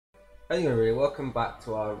Hey everybody, welcome back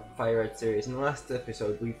to our Fire Red series. In the last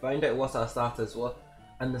episode, we found out what our starters were,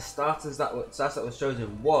 and the starters that was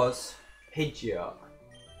chosen was Pidgeot.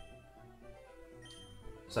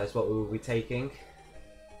 So that's what we will be taking.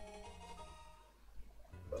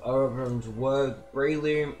 Our options were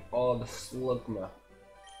Breloom or the Slugma.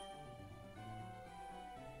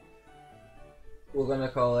 We're gonna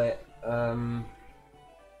call it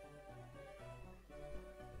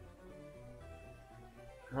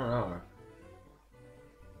I don't know.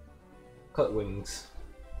 Cut wings.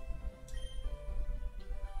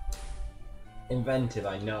 Inventive,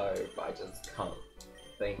 I know, but I just can't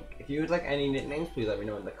think. If you would like any nicknames, please let me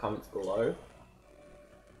know in the comments below.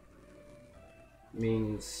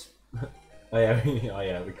 Means, oh yeah, oh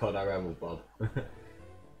yeah, we called our Rebel Bob.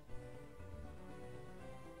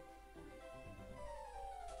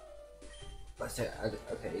 Let's take.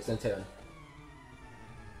 Okay, it's gonna turn.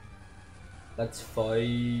 Let's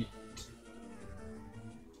fight.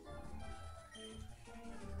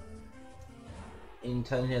 In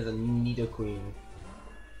turn, he has a Nidoqueen.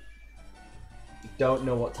 You don't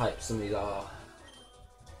know what types some of these are.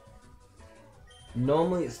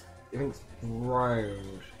 Normally, I think it's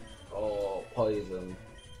ground or poison.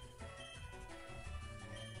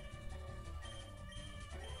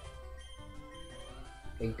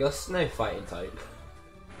 Gust's no fighting type.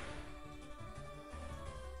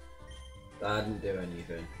 That didn't do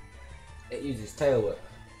anything. It uses Tail Whip.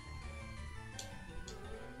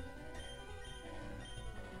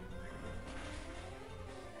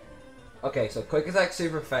 Okay, so Quick Attack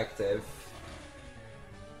super effective.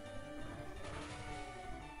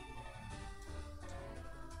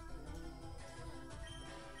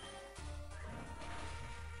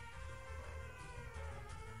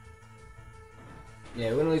 Yeah,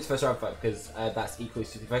 we're gonna lose first round fight because that's equally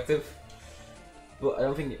super effective. But I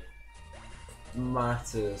don't think it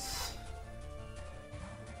matters.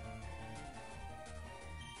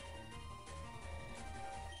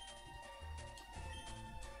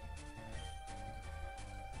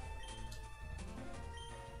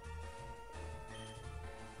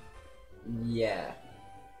 Yeah.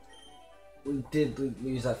 We did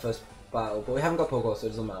lose that first battle, but we haven't got pokeballs, so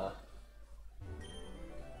it doesn't matter.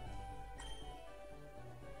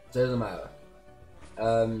 So it doesn't matter.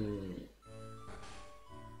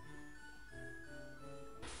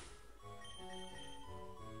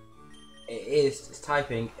 Its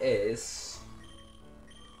typing is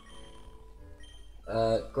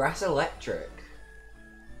Grass Electric.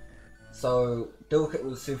 So Delicate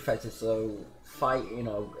was super effective, so fight,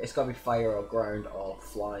 it's gotta be fire or ground or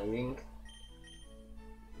flying.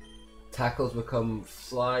 Tackles become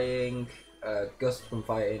flying, Gust become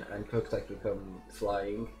fighting, and Quick Attack become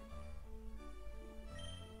flying.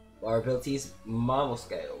 Our abilities, Marvel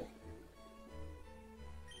Scale.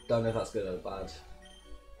 Don't know if that's good or bad.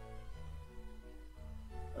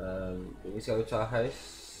 We need to go to our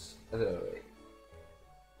house. I don't know, wait.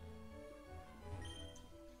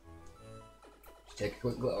 Just take a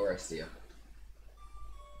quick little rest here.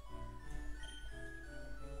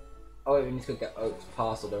 Oh wait, we need to go get Oak's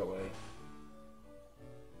parcel, don't we?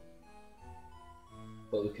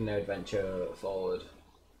 But we can now adventure forward.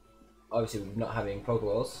 Obviously, we're not having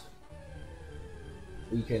Pokeballs.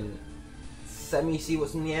 We can semi-see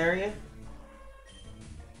what's in the area.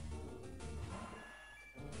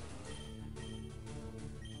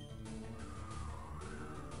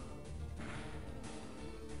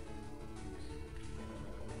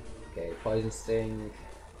 Okay, Poison Sting.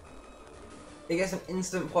 It gets an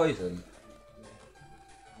instant poison.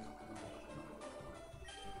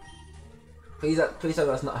 Please tell me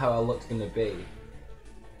that's not how our luck's gonna be.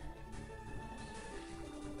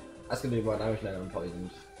 That's gonna be more damage now. I'm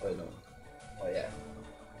poisoned. Oh no. Oh yeah.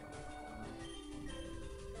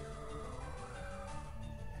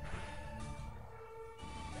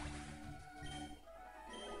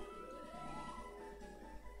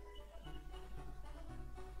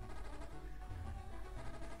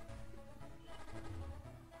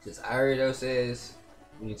 Since Ariados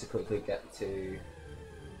we need to quickly get to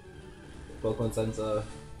the Pokemon Center.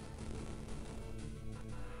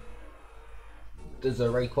 There's a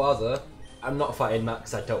Rayquaza. I'm not fighting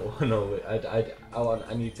Max. I don't want to know.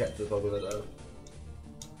 I need to get to the Pokemon Center.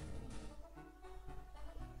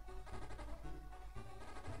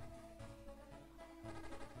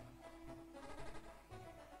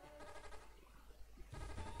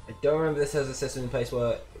 I don't remember this has a system in place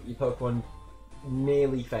where your Pokemon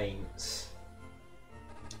nearly faints.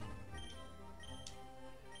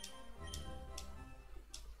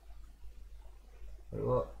 Wait,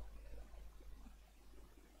 what?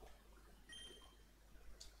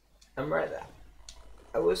 I'm right there.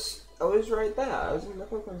 I was right there. I was in the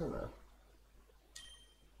Pokemon Center.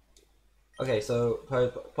 Okay, so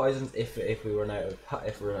poisons if we run out of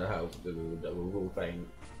health, we will faint.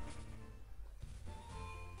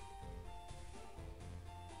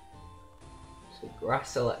 So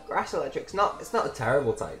grass electric's it's not a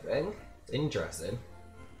terrible type thing. It's interesting.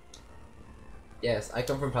 Yes, I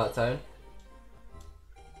come from Palatown.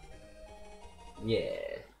 Yeah.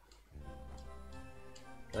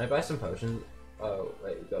 Can I buy some potions? Oh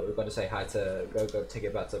wait, we've got to say hi to go take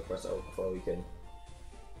it back to Presto before we can.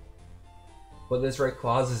 But there's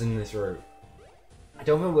Rayquazas in this route. I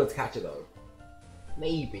don't remember where to catch it though.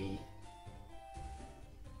 Maybe.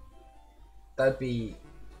 That'd be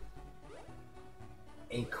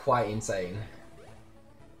quite insane.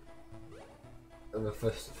 Of a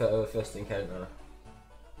first encounter.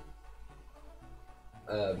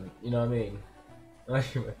 You know what I mean?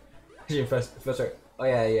 Actually, first right. Oh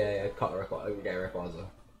yeah. Caught Rayquaza.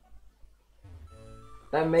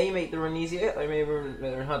 That may make the run easier. That may make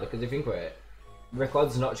the run harder because if you think about it.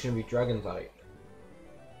 Rayquaza's not just going to be Dragon type.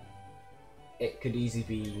 It could easily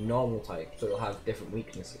be normal type, so it'll have different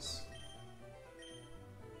weaknesses.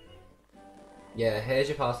 Yeah, here's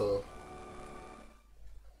your parcel.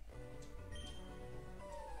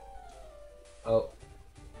 Oh,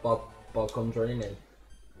 Bob comes running in.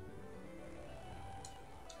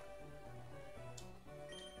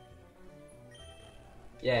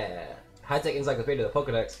 Yeah, high-tech encyclopedia, the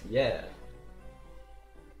Pokedex. Yeah.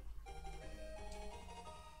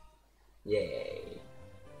 Yay.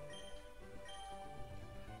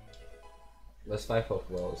 There's 5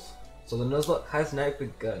 Pokeballs. So the Nuzlocke has now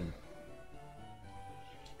begun.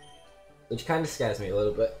 Which kind of scares me a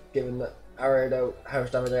little bit, given that how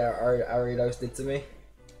much damage Ariados did to me.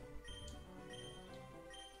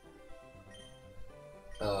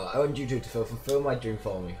 I want you to fulfill my dream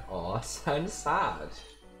for me. Aw, that sounds sad.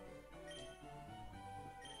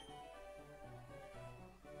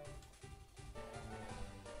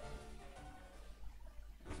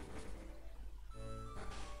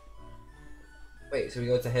 Wait, so we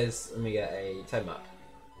go to his and we get a 10 map,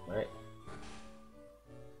 right?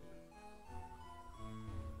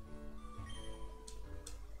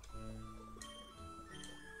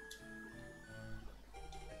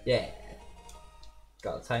 Yeah.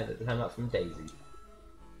 Got the 10 map from Daisy.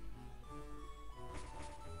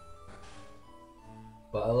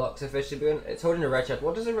 But a lock's officially begun. It's holding a red chat.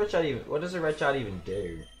 What does a red chat even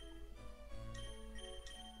do?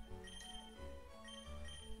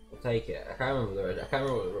 Take it. I can't remember I can't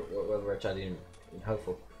remember what the red chat even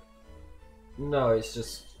helpful. No, it's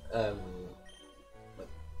just an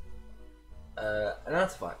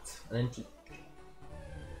artifact, an antique.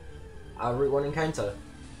 Our Route 1 encounter.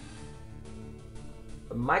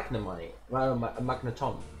 A Magnemite, well, a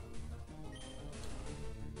Magneton.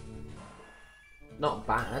 Not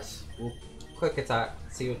bad. We'll quick attack.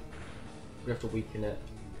 See what we have to weaken it.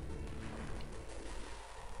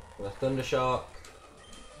 With a Thunder Shock.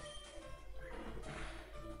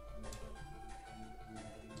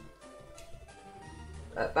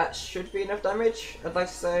 That should be enough damage, I'd like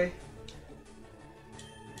to say.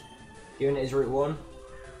 Given it is Route 1.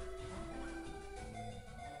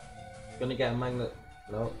 Gonna get a magnet.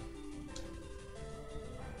 No.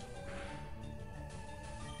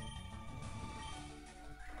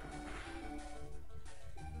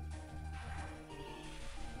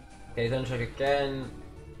 Okay, then check again.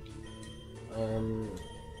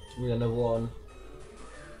 We got another one.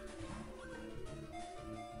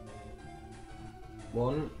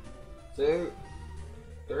 1, 2,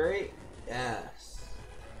 3. Yes.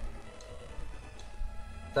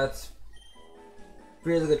 That's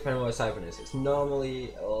really good depending on what type it is. It's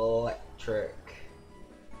normally electric.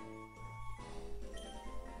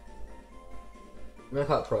 I'm gonna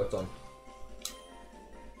call it Proton.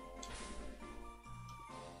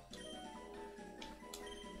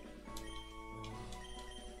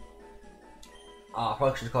 I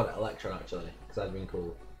probably should have called it Electron actually, because that'd been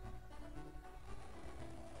cool.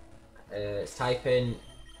 Its typing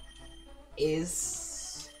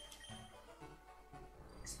is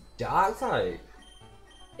Dark type.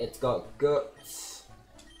 It's got Guts,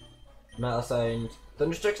 Metal Sound.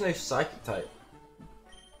 Thunderstruck's no Psychic type.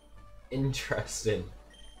 Interesting.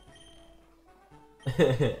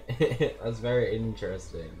 That's very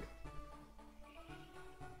interesting.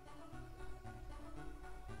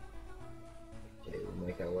 Okay, we'll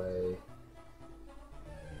make our way.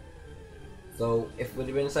 So, if it would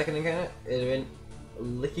have been a second encounter, it would have been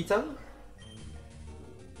Licky Tongue.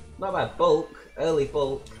 Not bad. Bulk, early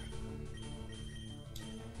bulk.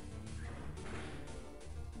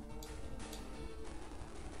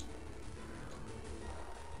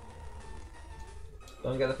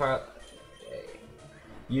 Don't get the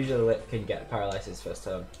usually Lip can get paralysis first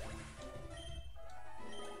turn.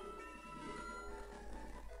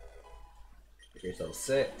 Increase level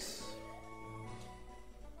 6.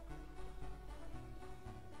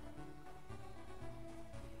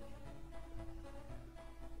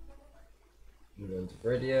 Move on to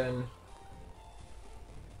Viridian.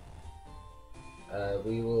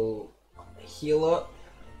 We will heal up.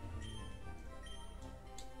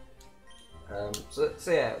 So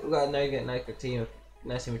yeah, we've got a nice team of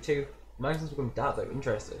 2. Magnus become dark type,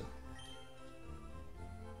 interesting.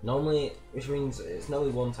 Normally, which means it's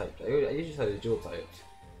normally one type. I usually say it's dual typed.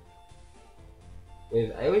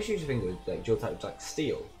 I always used to think it was like dual typed like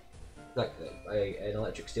steel, like an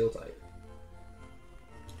electric steel type.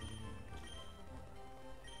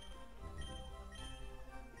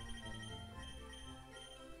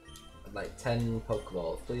 I'd like 10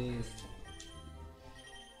 pokeballs, please.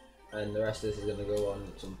 And the rest of this is gonna go on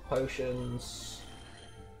some potions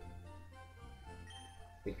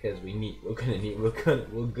because we're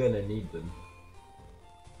gonna need them.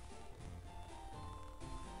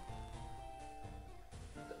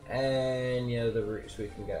 Any other routes we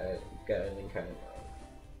can get an encounter.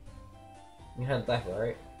 You had left,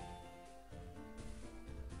 right?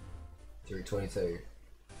 322.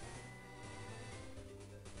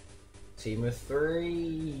 Team of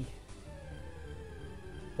 3.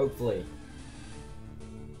 Hopefully.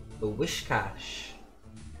 The Wish Cache.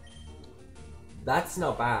 That's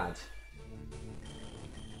not bad.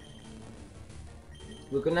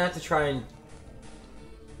 We're gonna have to try and...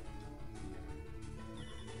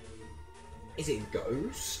 Is it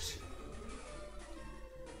Ghost?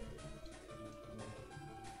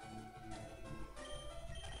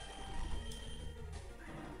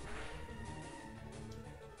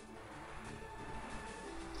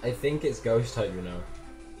 I think it's Ghost type, you know.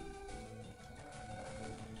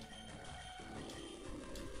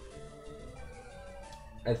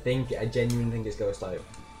 I genuinely think it's Ghost type.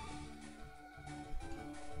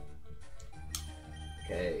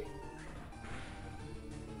 Okay.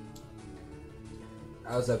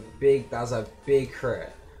 That was a big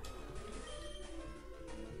crit.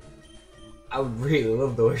 I would really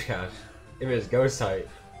love the Wish Cache if it was Ghost type.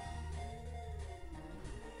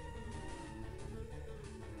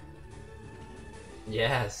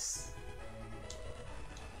 Yes.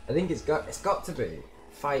 I think it's got to be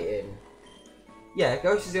fighting. Yeah,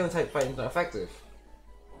 Ghost is the only type fighting's not effective.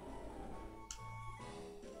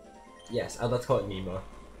 Yes, I'd like to call it Nemo.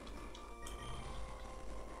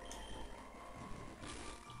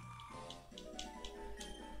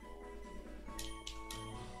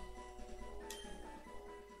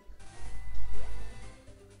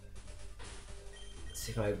 Let's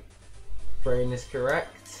see if my brain is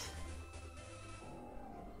correct.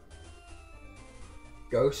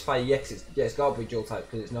 Ghost Fire, yes, it's got to be dual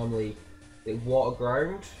type because it's normally water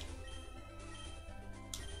ground.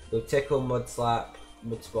 With Tickle, Mud Slap,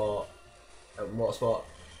 Mud Sport, and Water Sport.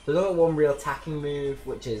 There's only one real attacking move,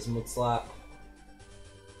 which is Mud Slap.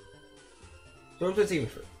 So onto a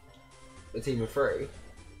team of 3.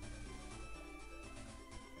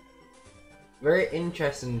 Very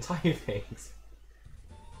interesting typings.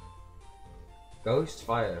 Ghost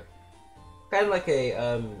Fire. Kind of like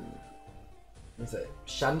a what's it?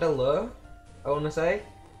 Chandelure, I want to say.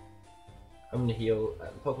 I'm gonna heal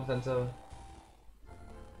at the Pokemon Center.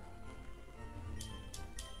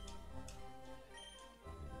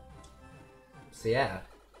 So yeah,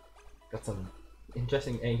 got some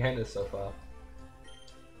interesting encounters so far.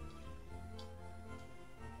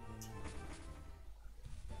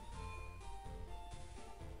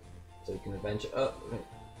 So we can adventure up.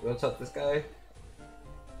 We're gonna talk to this guy.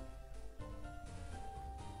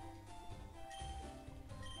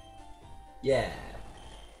 Yeah.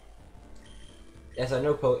 Yes, I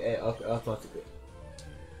know automatically.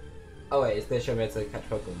 Oh wait, it's gonna show me how to catch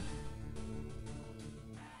Pokemon.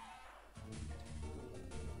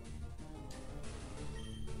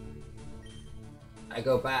 I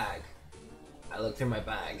go bag. I look through my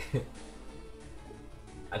bag.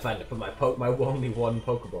 I find to put my only one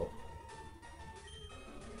Pokeball.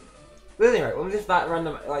 But anyway, what if that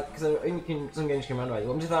random, like, because I think some games can randomize.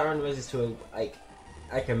 What if that randomizes to a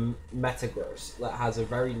Metagross that has a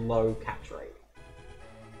very low catch rate,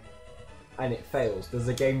 and it fails? Does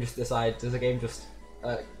the game just decide? Does the game just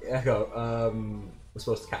we're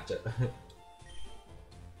supposed to catch it?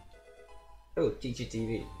 Oh,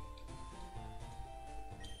 GGTV.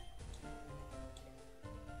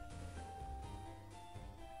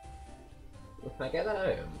 Can I get that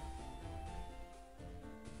item?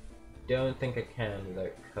 Don't think I can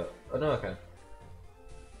without cut. Oh no, I can.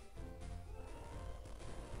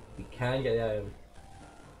 We can get the item.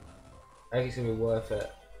 I think it's gonna be worth it.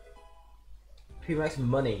 P-Max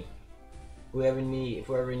money. If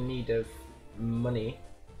we're ever in need of money,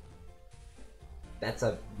 that's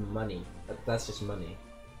money. That's just money.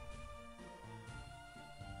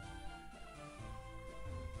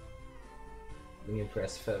 We can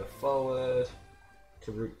press further forward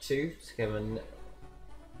to Route 2. It's kind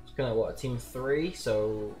of what, a team of 3,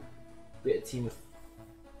 so be a team of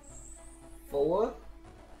 4.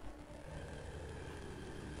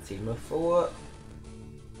 Team of 4.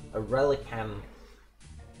 A Relicanth.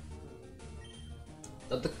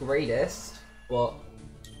 Not the greatest, but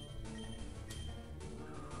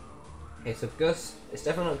okay. So Gust, it's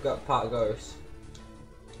definitely not got part of Ghost.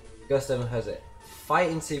 Gust never has it.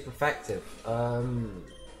 Fighting super effective.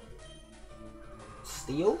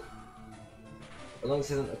 Steel? As long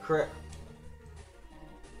as it isn't a crit.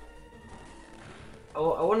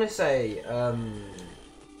 Oh, I want to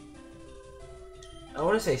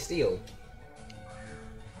say steel.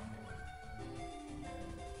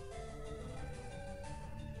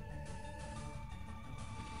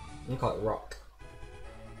 I'm gonna call it rock.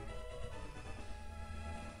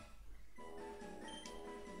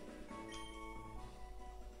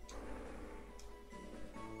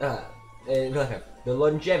 The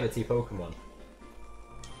longevity Pokemon.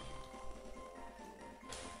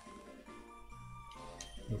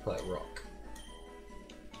 I'm gonna call it rock.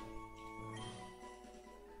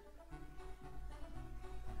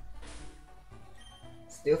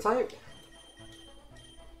 Steel type?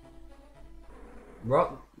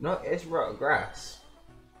 Rock? No, it's rock grass.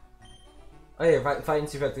 Oh yeah, fighting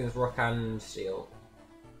super effective is rock and steel.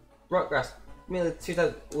 Rock grass, merely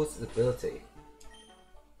 2,000. What's its ability?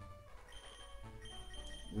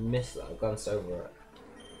 Missed that, I've glanced over it.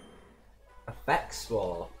 Effect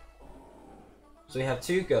Spore. So we have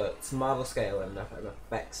 2 guts, Marvel Scale, and an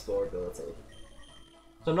Effect Spore ability.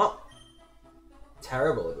 So not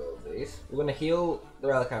terrible abilities. We're going to heal the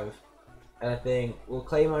Relicanth, and I think we'll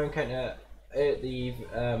claim our encounter at the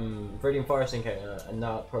Viridian Forest encounter, and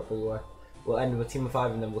that probably we'll end with a team of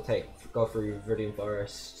 5, and then we'll go through Viridian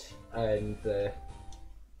Forest and that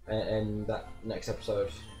next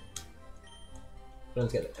episode. We're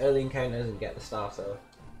going to get the early encounters and get the starter,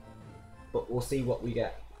 but we'll see what we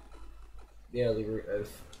get. The early route of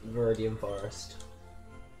Viridian Forest,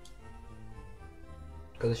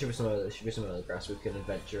 because there should be some other grass we can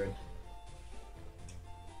adventure in.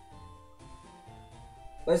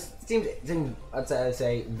 But it seems I'd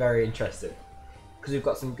say very interesting, because we've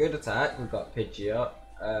got some good attack. We've got Pidgeot.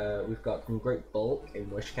 We've got some great bulk in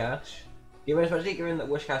Wishcash. Especially given that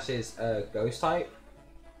Wishcash is Ghost type,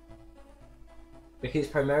 because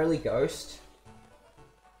it's primarily Ghost.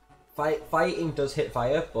 Fighting does hit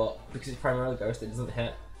fire, but because it's primarily Ghost, it doesn't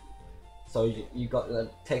hit. So you got to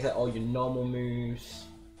take out all your normal moves.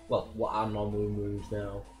 Well, what are normal moves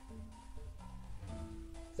now?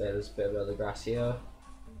 So there's a bit of other grass here.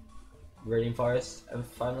 Radiant Forest, and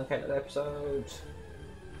final count of the episode.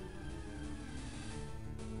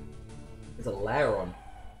 There's a Lairon.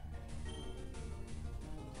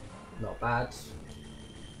 Not bad.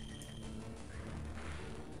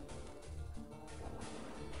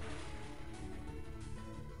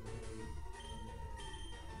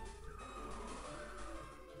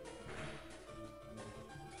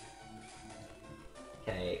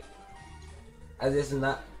 Okay. As this and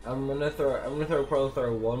that, I'm gonna probably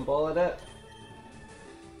throw one ball at it.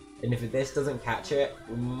 And if this doesn't catch it,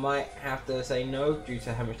 we might have to say no due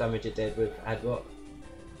to how much damage it did with Headbutt.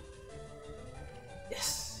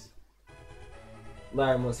 Yes!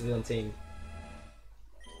 Lairon wants to be on team.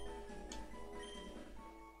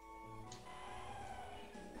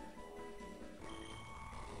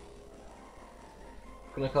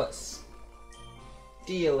 I'm gonna call it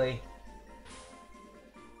Steely.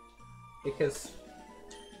 Because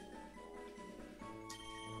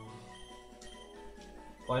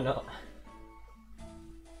why not?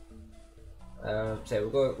 So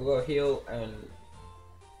we'll go heal and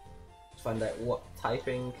find out what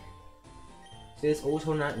typing. See, there's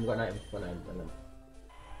also an item. We've got an item.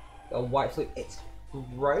 Got a white flute. It's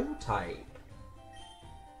grow type.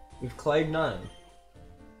 We've Cloud9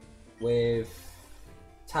 with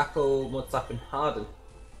Tackle, Mud Slap, and Harden,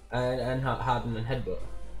 and Harden and Headbutt.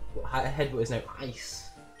 Headbutt is now ice.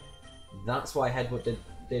 That's why Headbutt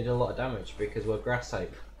did a lot of damage, because we're grass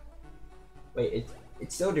type. Wait,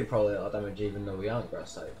 it still do probably a lot of damage even though we aren't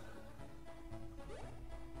grass type.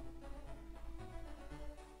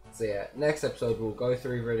 So yeah, next episode we'll go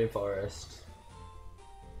through Viridian Forest.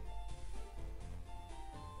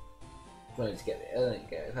 Trying to get the early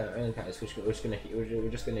encounters, we're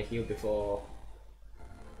just gonna heal before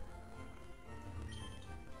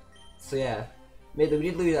So yeah, maybe we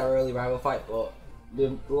did lose our early rival fight, but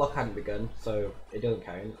the luck hadn't begun, so it don't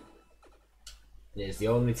count. It is the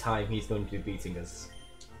only time he's going to be beating us.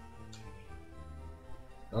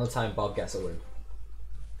 The only time Bob gets a win.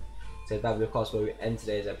 So that will be of course where we end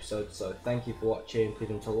today's episode. So thank you for watching. Please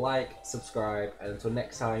remember to like, subscribe, and until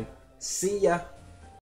next time, see ya!